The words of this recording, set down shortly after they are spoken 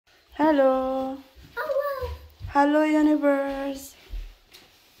Hello. Hello, universe.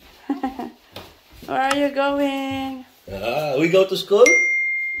 Where are you going? We go to school?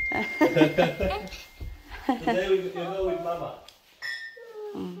 Today we go with Mama.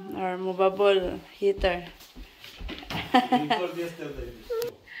 Or movable heater. Before yesterday.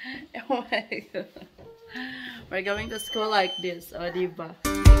 Oh my god. We're going to school like this, oh diba?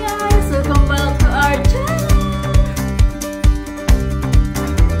 Hey guys, welcome back to our channel!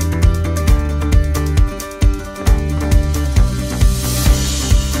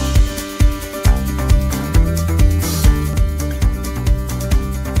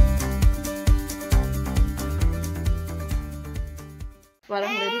 Parang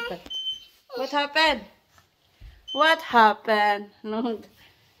lilipat. What happened? What happened? No,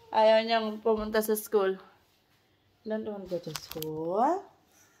 ayaw niyang pumunta sa school. Don't want to go to school.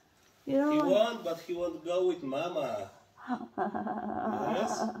 You know, He won't, but he won't go with Mama.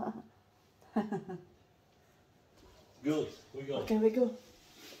 Yes? Good, we go. Okay, we go.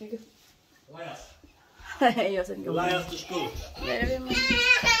 We go. Elias. Ayusin ko. Elias to school. Very much.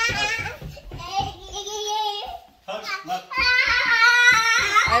 Hush, Matt.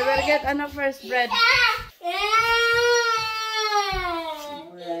 I will get first bread.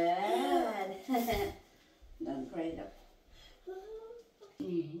 Bread. Don't cry up.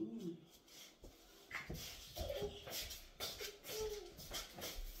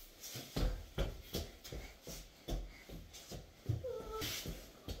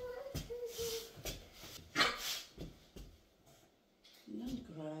 Don't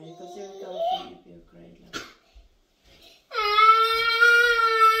cry because you're coughing if you cry like.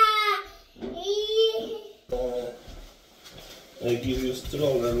 I give you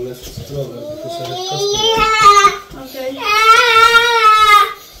stroller, less stroller because I have customer. Okay.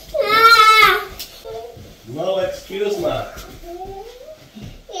 No excuse, Ma.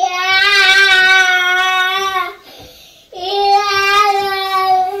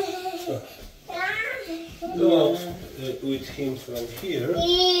 Go out with him from here.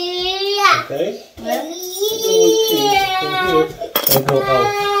 Okay? Go with him from here and go out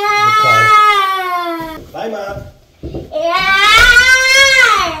the car. Bye, Ma.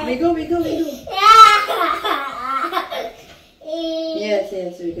 We go. Yes,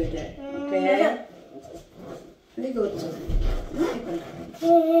 we go there. Okay. We go to.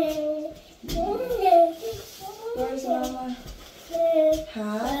 Where's Mama?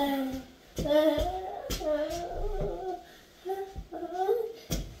 Huh?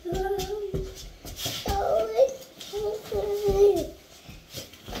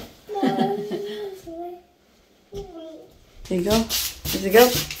 There you go. There you go.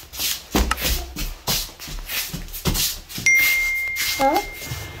 Huh?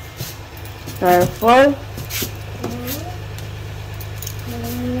 Careful.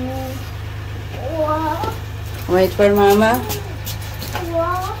 Wait for Mama.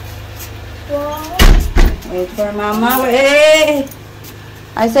 Wait for Mama. Wait.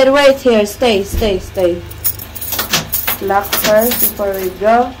 I said wait here. Stay. Lock first before we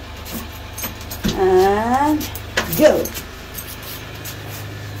go. And go.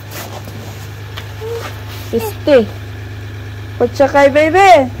 Stay. Put your kay,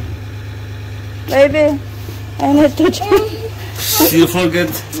 baby. Baby, I need to change. You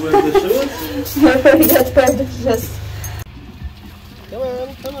forget where the shoes? I forget where the shoes.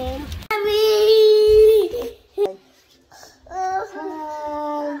 Come on.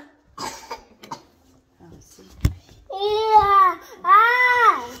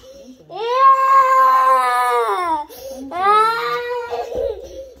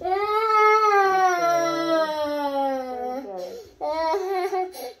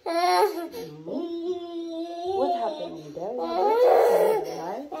 What happened there?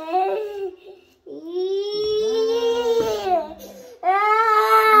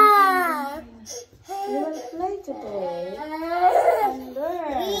 You will play today. And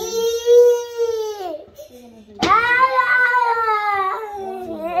learn.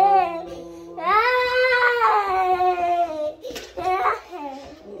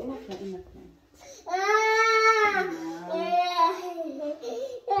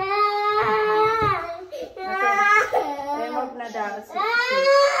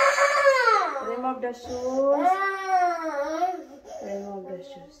 Remove the shoes. Remove the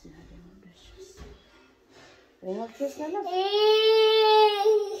shoes. Remove shoes na lang.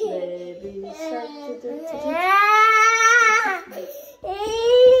 Baby shark.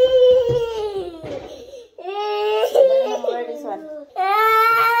 Wear this one.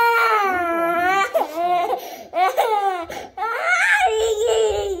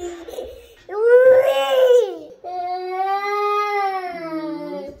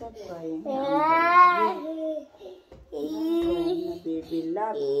 Stop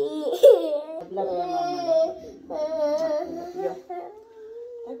up. Love you, mama. Love you.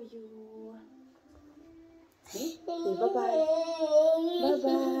 Love you. Okay, bye-bye.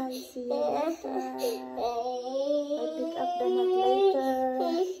 Bye-bye. See you later. I'll pick up the nut later.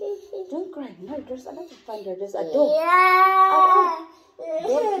 Don't cry. No, there's a lot of fun there. There's a dog. Oh,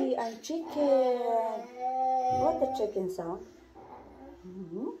 doggy and chicken. What the chicken sound?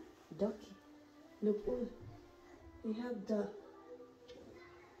 Doggy. Look, oh, we have the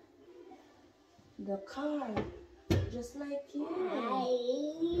car, just like you.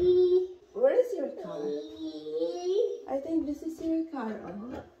 Where is your car? I think this is your car.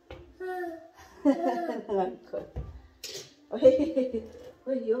 Not good.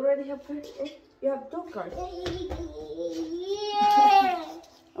 Wait, you already have you have two cars.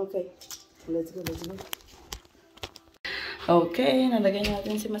 Okay, let's go. Okay, nalagay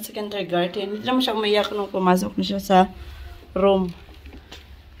natin si Mat sa kindergarten. Hindi naman siya umiyak nung pumasok na siya sa room.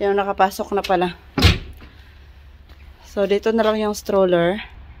 Yung nakapasok na pala. So, dito na lang yung stroller.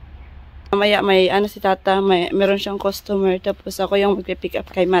 Mamaya may ano si tata, meron siyang customer. Tapos ako yung magpipick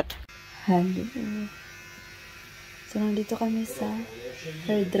up kay Matt. Hello. So, nandito kami sa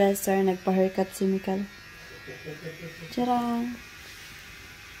hairdresser. Nagpa-haircut si Michal. Tjarang!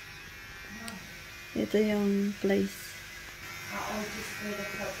 Ito yung place.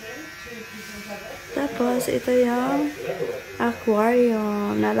 Tapos, ito yung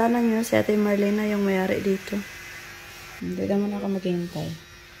aquarium. Naalala nyo, si Ate Marlena yung mayari dito. Hindi naman ako maghihintay.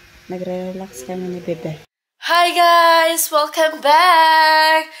 Nagre-relax kami ni Bebe. Hi guys! Welcome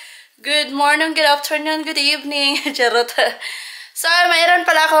back! Good morning, good afternoon, good evening. Charot. So, mayroon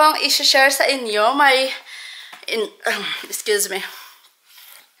pala akong i-share sa inyo. Excuse me.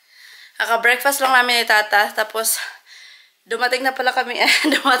 Aka-breakfast lang namin ni Tata. Tapos, dumating na pala kami.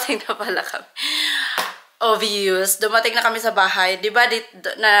 Obvious. Dumating na kami sa bahay. Diba,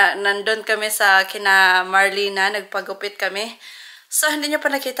 nandun kami sa kina Marlena. Nagpagupit kami. So, hindi niyo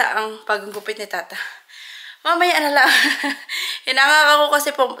pa nakita ang paggupit ni Tata. Mamaya na lang. Hinangak ako kasi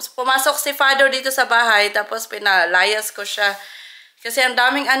pumasok si Father dito sa bahay. Tapos, pinalayas ko siya. Kasi ang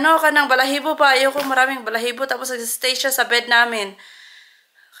daming kanang balahibo pa. Ayoko maraming balahibo. Tapos, nag-stay siya sa bed namin.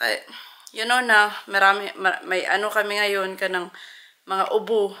 Kaya, you know na, may kami ngayon kanang mga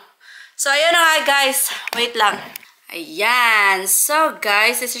ubo. So, ayan na nga guys. Wait lang. Ayan. So,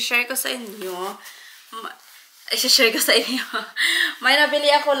 guys, isi-share ko sa inyo. May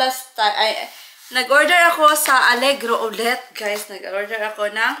nabili ako last time. Nag-order ako sa Allegro ulit. Guys, nag-order ako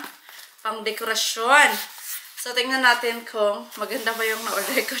ng pang-dekorasyon. So, tingnan natin kung maganda ba yung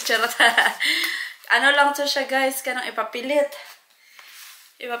na-order ko. Charot. Ano lang to siya, guys. Kanang ipapilit.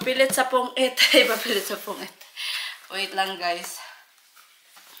 Ipapilit sa pungit. Wait lang, guys.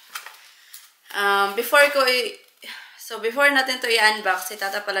 Before natin to i-unbox, si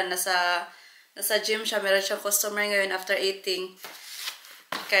Tata pala nasa gym siya. Meron siyang customer ngayon after eating.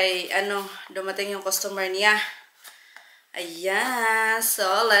 Kay, dumating yung customer niya. Ayan.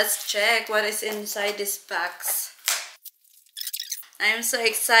 So, let's check what is inside this box. I'm so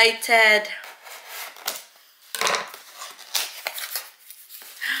excited.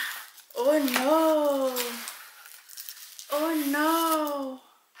 Oh no! Oh no!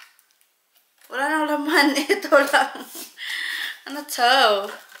 Wala nang laman. Ito lang. Ano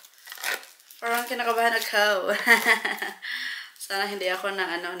to? Parang kinakabahan ako. Sana hindi ako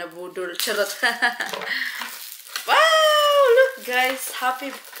nabudol. Charot. Wow! Look guys.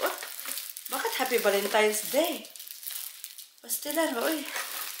 Bakit Happy Valentine's Day? Pastilan ba? Uy.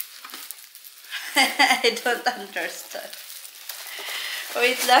 I don't understand.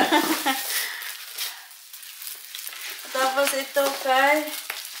 Wait lang. Tapos ito kay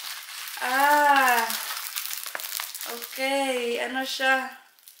okay. Ano siya?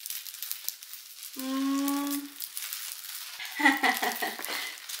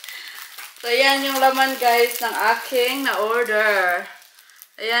 So, yan yung laman guys ng aking na-order.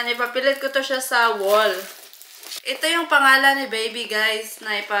 Ayan, ipapilit ko to siya sa wall. Ito yung pangalan ni baby guys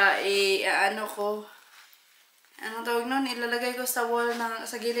na ko. Anong tawag nun? Ilalagay ko sa wall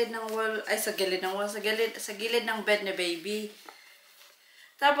sa gilid ng wall. Ay, sa gilid ng bed ni baby.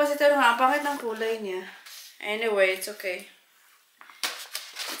 Tapos ito nga, ang pangit ng kulay niya. Anyway, it's okay.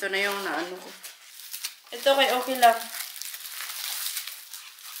 Ito na yung ko. Ito kay okay lang.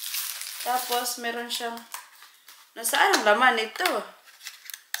 Tapos, meron siyang nasaan ang laman ito?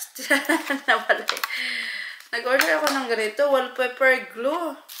 Nag-order ako ng ganito. Wallpaper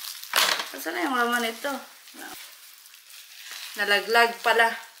glue. Nasaan na yung laman ito? Nalaglag pala.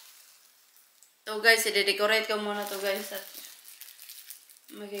 So guys, i-decorate ko muna to guys. At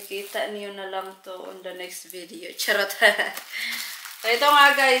makikita niyo na lang to on the next video. Charot. So, ito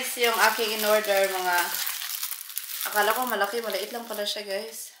nga guys, yung aking in-order, mga, akala ko malaki, maliit lang pala siya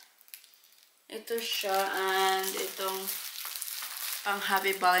guys. Ito siya, and itong pang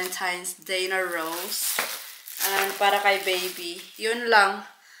Happy Valentine's Day na rose. And para kay baby. Yun lang.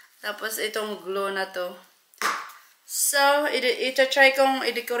 Tapos itong glue na to. So, ita-try kong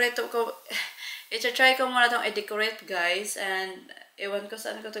i-decorate ko. Ita-try ko muna itong i-decorate guys. And, ewan ko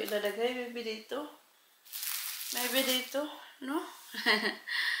saan ko ito ilalagay. Maybe dito. Maybe dito. No?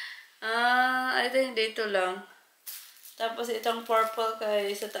 I think dito lang. Tapos itong purple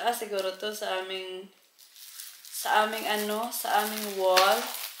kay sa taas siguro to sa aming wall.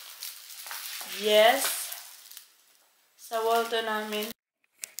 Yes. Sa wall to namin.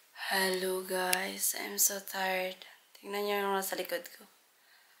 Hello guys, I'm so tired. Tingnan niyo yung nasa likod ko.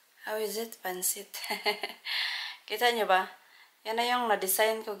 How is it? Pansit. Kita niyo ba? Yan na yung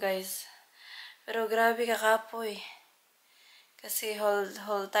na-design ko guys. Pero grabe kakapoy. Kasi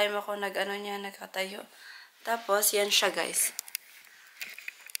whole time ako nagkatayo. Tapos, yan siya guys.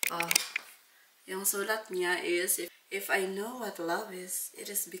 Oh. Yung sulat niya is, if I know what love is, it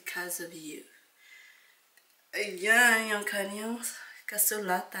is because of you. Ayan, yung kanyang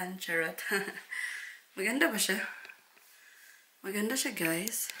kasulatan. Charot. Maganda ba siya? Maganda siya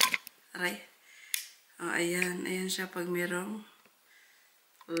guys. Aray. Oh, ayan. Ayan siya pag merong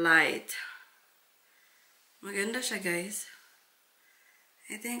light. Maganda siya guys.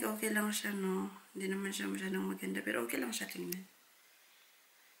 I think okay lang siya, no? Hindi naman siya masyadong maganda, pero okay lang siya tingnan.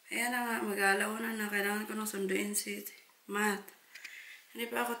 Ayan na nga, mag-aalaw na kailangan ko nang sunduin si Matt.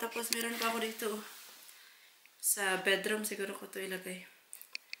 Hindi pa ako tapos, meron pa ako dito. Sa bedroom siguro ko ito ilagay.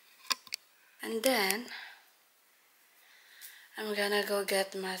 And then, I'm gonna go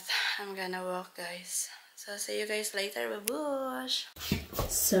get Matt. I'm gonna walk, guys. So, see you guys later. Babush!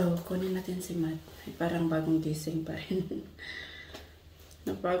 So, kunin natin si Matt. Ay, parang bagong gising pa rin.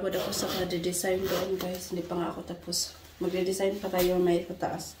 Napagod ako sa kada-design doon guys. Hindi pa nga ako tapos. Magde-design pa tayo may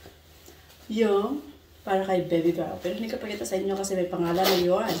pataas. Yung para kay baby girl. Pero hindi ko pakita sa inyo kasi may pangalan na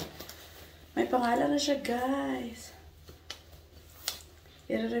yun. May pangalan na siya guys.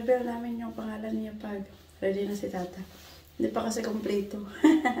 I-reveal namin yung pangalan niya pag ready na si tata. Hindi pa kasi kompleto.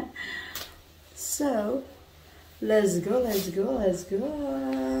 So, let's go, let's go, let's go.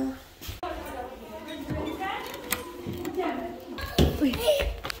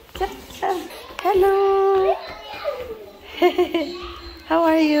 Hello. How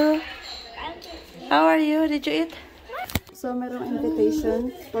are you? How are you? Did you eat? So, merong invitation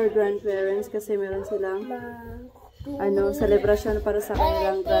for grandparents kasi meron silang celebration para sa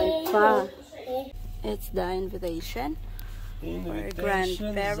kanilang grandpa. It's the invitation for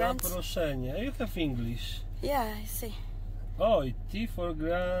grandparents. Zaproszenie. You have English. Yeah, I see. Oh, T for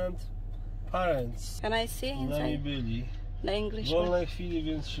grandparents. Can I see inside? The English one. Wolnej chwili,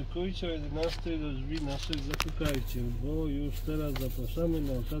 więc szykujcie o 11 do drzwi naszych zapukajcie, bo już teraz zapraszamy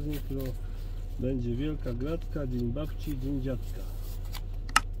na okazję, którą będzie wielka gratka, dzień babci, dzień dziadka.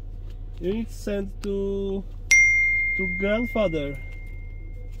 You need to send to grandfather.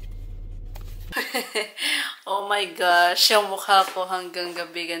 Oh my gosh, yung mukha ko hanggang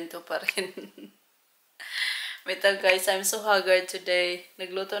gabi ganito pa rin. Wait guys, I'm so haggard today.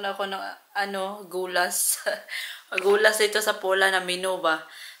 Nagluto na ako ng gulas. Gulas dito sa pula na menu ba.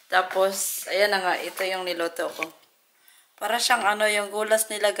 Tapos, ayan na nga, ito yung niluto ko. Para siyang yung gulas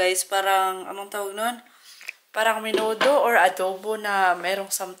nila guys, parang, anong tawag nun? Parang menudo or adobo na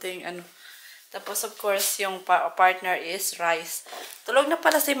merong something, Tapos, of course, yung partner is rice. Tulog na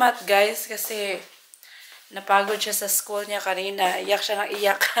pala si Matt guys, kasi napagod siya sa school niya kanina. Iyak siya ng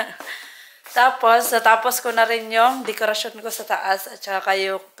iyak. Tapos, natapos ko na rin yung dekorasyon ko sa taas at saka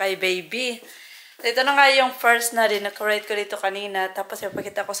kay baby. Ito na nga yung first na din-decorate ko dito kanina. Tapos,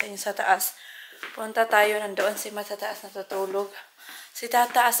 ipakita ko sa inyo sa taas. Punta tayo, nandoon si Matt sa taas natutulog. Si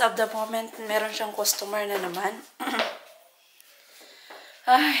tata, as of the moment, meron siyang customer na naman.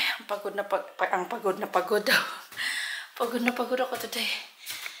 Ay, pagod na pagod daw. Pagod na pagod ako today.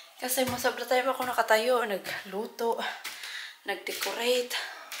 Kasi most of the time ako nakatayo, nagluto, nag-decorate.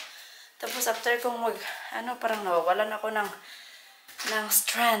 Tapos after kong parang nawawalan ako ng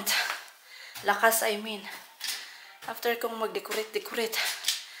strength. Lakas, I mean. After kong mag-decorate.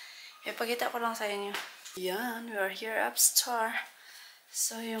 Ipakita ko lang sa inyo. Yan, we are here upstairs.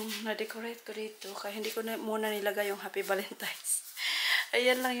 So, yung na-decorate ko dito, kaya hindi ko muna nilagay yung Happy Valentine's.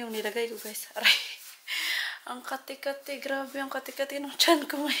 Ayan lang yung nilagay ko, guys. Aray. Ang kati-kati. Grabe ang kati-kati ng tiyan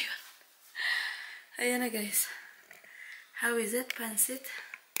ko ngayon. Ayan na, guys. How is it, pansit?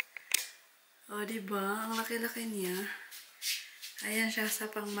 O, diba? Ang laki-laki niya. Ayan siya sa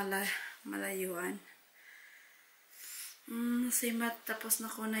pang malayuan. Si Matt, tapos na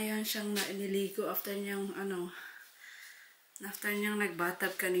ko na yun siyang niligo after niyang, after niyang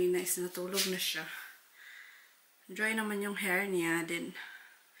nagbatab kanina is natulog na siya. Dry naman yung hair niya, then,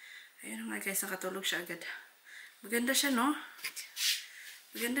 ayun nga guys, nakatulog siya agad. Maganda siya, no?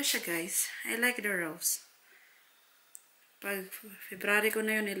 Maganda siya, guys. I like the rose. Pag February ko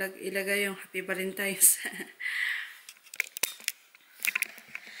na yun, ilagay yung Happy Valentine's.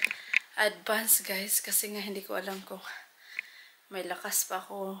 Advance, guys, kasi nga hindi ko alam kung may lakas pa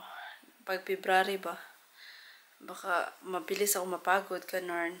ako pag February ba. Baka mabilis ako mapagod,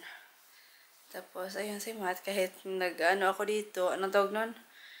 ganun. Tapos, ayun si Matt, kahit ako dito, anong tawag nun?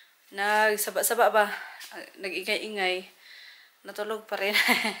 Nagsaba-saba ba? Nag-ingay-ingay. Natulog pa rin.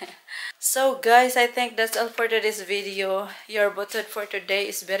 So, guys, I think that's all for today's video. Your butod for today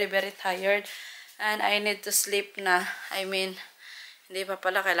is very, very tired. And I need to sleep na. I mean, hindi pa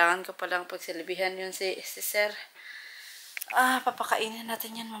pala. Kailangan ko palang pagsilbihan yun si Sir. Papakainin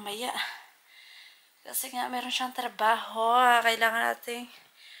natin yan mamaya. Kasi nga, meron siyang trabaho. Kailangan natin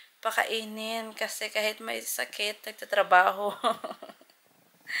pakainin. Kasi kahit may sakit, nagtatrabaho.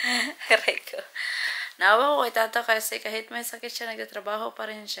 Aray ko. Nawa ko itata kasi kahit may sakit siya, nagtatrabaho pa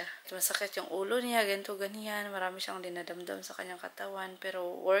rin siya. Masakit yung ulo niya, ganito, ganyan. Marami siyang dinadamdam sa kanyang katawan. Pero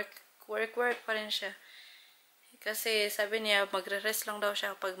work pa rin siya. Kasi sabi niya, magre-rest lang daw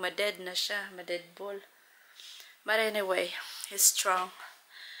siya pag ma-dead na siya. Ma-dead ball. But anyway, he's strong.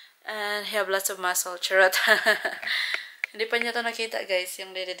 And he have lots of muscle. Charot. Hindi pa niya to nakita, guys,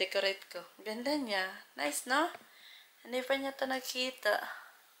 yung de-decorate ko. Ganda niya. Nice, no? Hindi pa niya to nakita.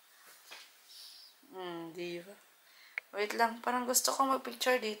 Diba? Wait lang. Parang gusto ko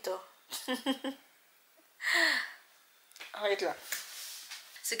mag-picture dito. Wait lang.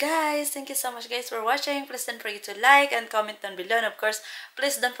 So guys, thank you so much guys for watching. Please don't forget to like and comment down below. And of course,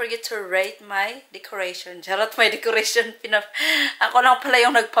 please don't forget to rate my decoration. Charot, my decoration. Ako lang pala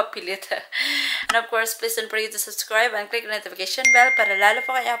yung nagpapilit. And of course, please don't forget to subscribe and click the notification bell para lalo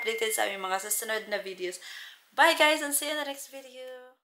po kayo updated sa aming mga susunod na videos. Bye guys and see you in the next video.